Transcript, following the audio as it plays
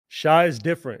Shy is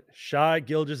different. Shy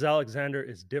Gilgeous-Alexander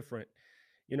is different.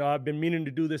 I've been meaning to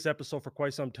do this episode for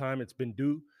quite some time. It's been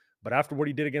due, but after what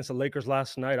he did against the Lakers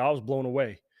last night, I was blown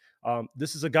away.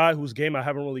 This is a guy whose game I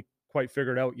haven't really quite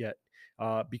figured out yet,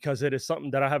 because it is something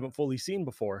that I haven't fully seen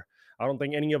before. I don't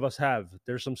think any of us have.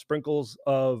 There's some sprinkles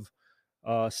of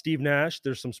Steve Nash.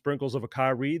 There's some sprinkles of a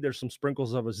Kyrie. There's some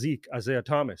sprinkles of a Zeke, Isaiah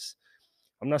Thomas.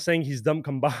 I'm not saying he's them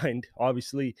combined,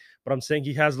 obviously, but I'm saying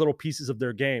he has little pieces of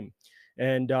their game,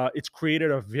 and it's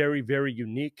created a very, very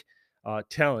unique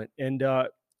talent. And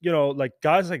like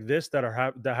guys like this that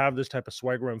have this type of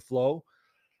swagger and flow,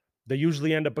 they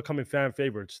usually end up becoming fan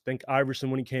favorites. Think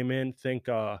Iverson when he came in. Think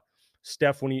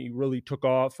Steph when he really took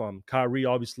off. Kyrie,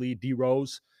 obviously, D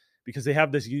Rose, because they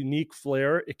have this unique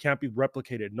flair. It can't be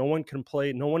replicated. No one can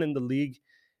play. No one in the league,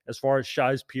 as far as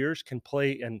Shy's peers, can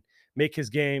play and make his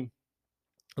game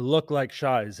look like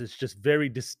Shy's. It's just very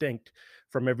distinct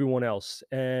from everyone else.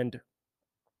 And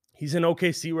he's in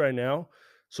OKC right now,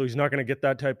 so he's not going to get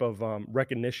that type of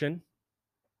recognition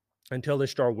until they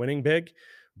start winning big.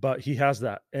 But he has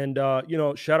that. And,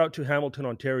 shout out to Hamilton,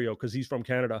 Ontario, because he's from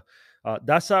Canada.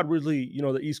 That side really,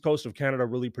 the East Coast of Canada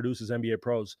really produces NBA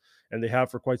pros, and they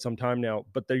have for quite some time now.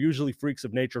 But they're usually freaks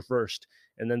of nature first,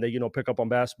 and then they, pick up on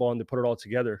basketball and they put it all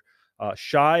together.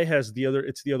 Shy has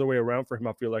it's the other way around for him,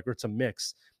 I feel like, or it's a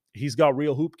mix. He's got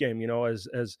real hoop game, as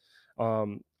I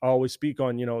always speak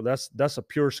on, that's a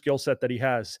pure skill set that he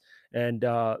has. And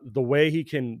the way he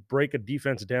can break a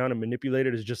defense down and manipulate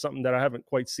it is just something that I haven't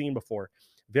quite seen before.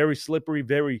 Very slippery,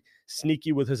 very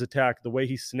sneaky with his attack. The way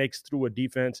he snakes through a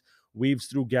defense, weaves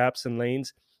through gaps and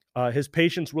lanes. His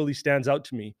patience really stands out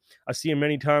to me. I see him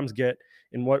many times get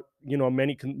in what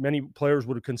many players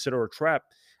would consider a trap.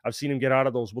 I've seen him get out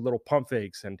of those with little pump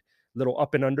fakes and little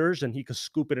up and unders, and he could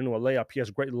scoop it into a layup. He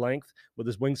has great length with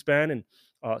his wingspan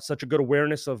and such a good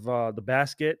awareness of the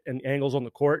basket and angles on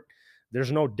the court.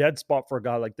 There's no dead spot for a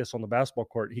guy like this on the basketball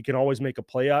court. He can always make a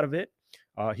play out of it.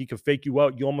 He can fake you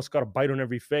out. You almost got to bite on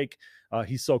every fake.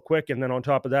 He's so quick. And then on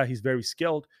top of that, he's very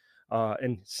skilled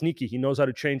and sneaky. He knows how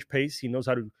to change pace. He knows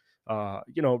how to,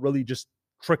 really just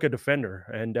trick a defender.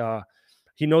 And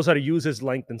he knows how to use his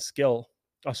length and skill.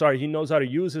 He knows how to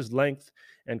use his length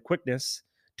and quickness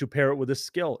to pair it with his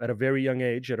skill at a very young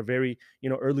age, at a very,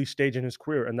 early stage in his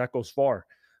career. And that goes far.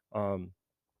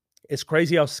 It's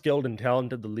crazy how skilled and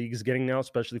talented the league is getting now,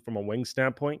 especially from a wing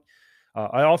standpoint.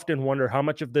 I often wonder how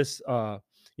much of this,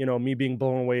 me being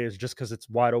blown away is just because it's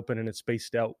wide open and it's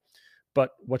spaced out.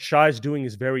 But what Shy is doing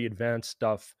is very advanced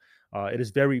stuff. It is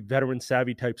very veteran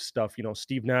savvy type stuff.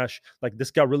 Steve Nash, like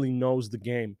this guy really knows the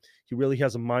game. He really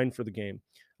has a mind for the game.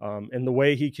 And the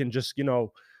way he can just,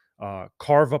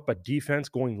 carve up a defense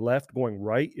going left, going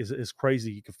right is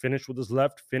crazy. He can finish with his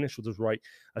left, finish with his right.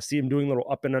 I see him doing little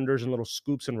up and unders and little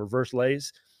scoops and reverse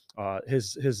lays.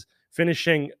 His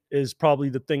finishing is probably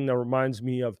the thing that reminds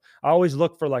me of. I always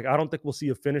look for, like, I don't think we'll see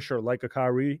a finisher like a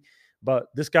Kyrie, but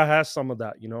this guy has some of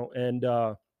that,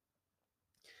 and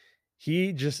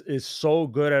he just is so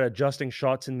good at adjusting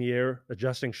shots in the air,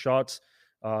 adjusting shots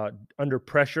under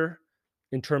pressure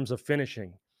in terms of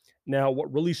finishing. Now,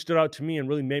 what really stood out to me and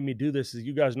really made me do this is,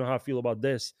 you guys know how I feel about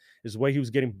this, is the way he was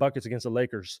getting buckets against the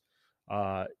Lakers.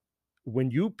 Uh,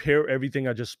 when you pair everything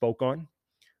I just spoke on,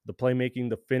 the playmaking,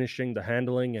 the finishing, the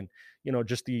handling, and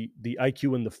just the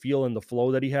IQ and the feel and the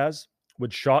flow that he has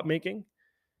with shot making,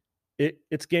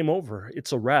 it's game over.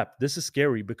 It's a wrap. This is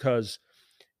scary because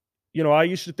I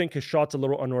used to think his shot's a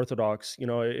little unorthodox.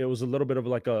 It was a little bit of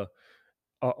like a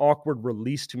awkward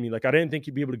release to me. Like, I didn't think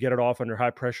he'd be able to get it off under high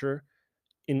pressure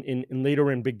in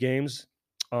later in big games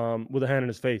with a hand in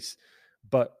his face.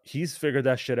 But he's figured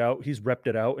that shit out. He's repped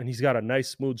it out, and he's got a nice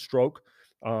smooth stroke.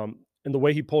 And the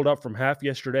way he pulled up from half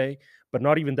yesterday, but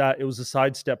not even that, it was a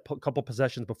sidestep. A couple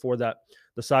possessions before that,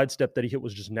 the sidestep that he hit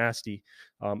was just nasty.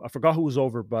 I forgot who was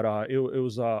over, but it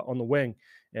was on the wing,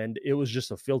 and it was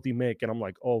just a filthy make. And I'm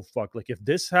like, oh fuck! Like, if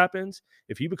this happens,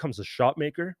 if he becomes a shot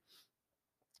maker,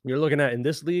 you're looking at, in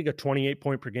this league, a 28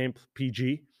 point per game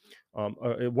PG.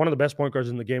 One of the best point guards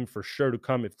in the game for sure to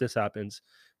come if this happens.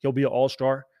 He'll be an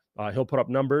all-star. He'll put up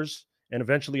numbers, and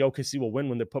eventually OKC will win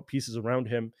when they put pieces around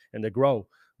him and they grow.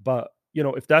 But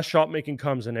if that shot making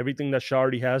comes and everything that Shaw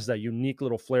already has, that unique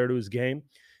little flair to his game,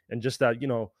 and just that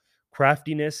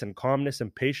craftiness and calmness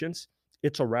and patience,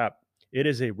 it's a wrap. It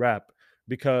is a wrap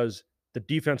because the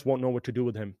defense won't know what to do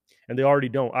with him, and they already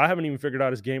don't. I haven't even figured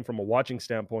out his game from a watching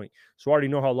standpoint, so I already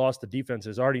know how lost the defense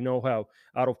is. I already know how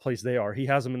out of place they are. He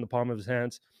has them in the palm of his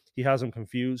hands. He has them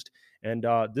confused, and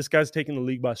this guy's taking the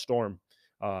league by storm.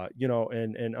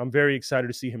 And I'm very excited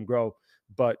to see him grow.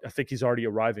 But I think he's already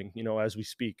arriving, as we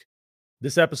speak.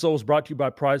 This episode was brought to you by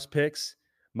Prize Picks.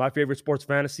 My favorite sports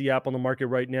fantasy app on the market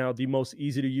right now, the most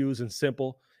easy to use and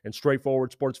simple and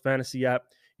straightforward sports fantasy app.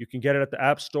 You can get it at the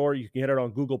App Store, you can get it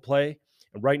on Google Play.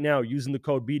 And right now, using the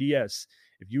code BDS,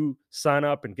 if you sign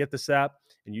up and get this app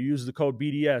and you use the code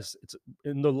BDS, it's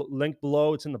in the link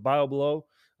below, it's in the bio below,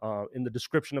 in the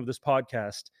description of this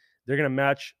podcast. They're going to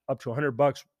match up to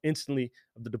 $100 instantly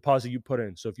of the deposit you put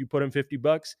in. So if you put in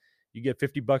 $50, you get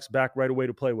 $50 back right away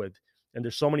to play with. And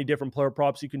there's so many different player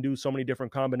props you can do, so many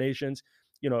different combinations.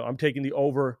 I'm taking the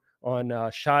over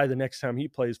on Shy the next time he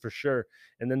plays for sure.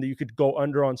 And then you could go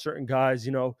under on certain guys.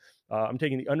 I'm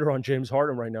taking the under on James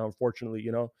Harden right now, unfortunately,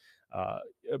 uh,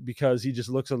 because he just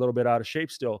looks a little bit out of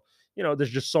shape still. There's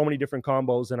just so many different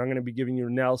combos, and I'm going to be giving you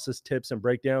analysis, tips, and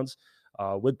breakdowns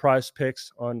with prize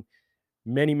picks on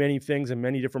many, many things and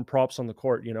many different props on the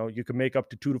court. You can make up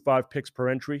to 2 to 5 picks per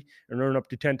entry and earn up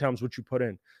to 10 times what you put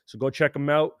in. So go check them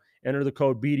out, enter the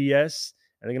code BDS,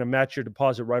 and they're going to match your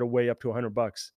deposit right away up to $100.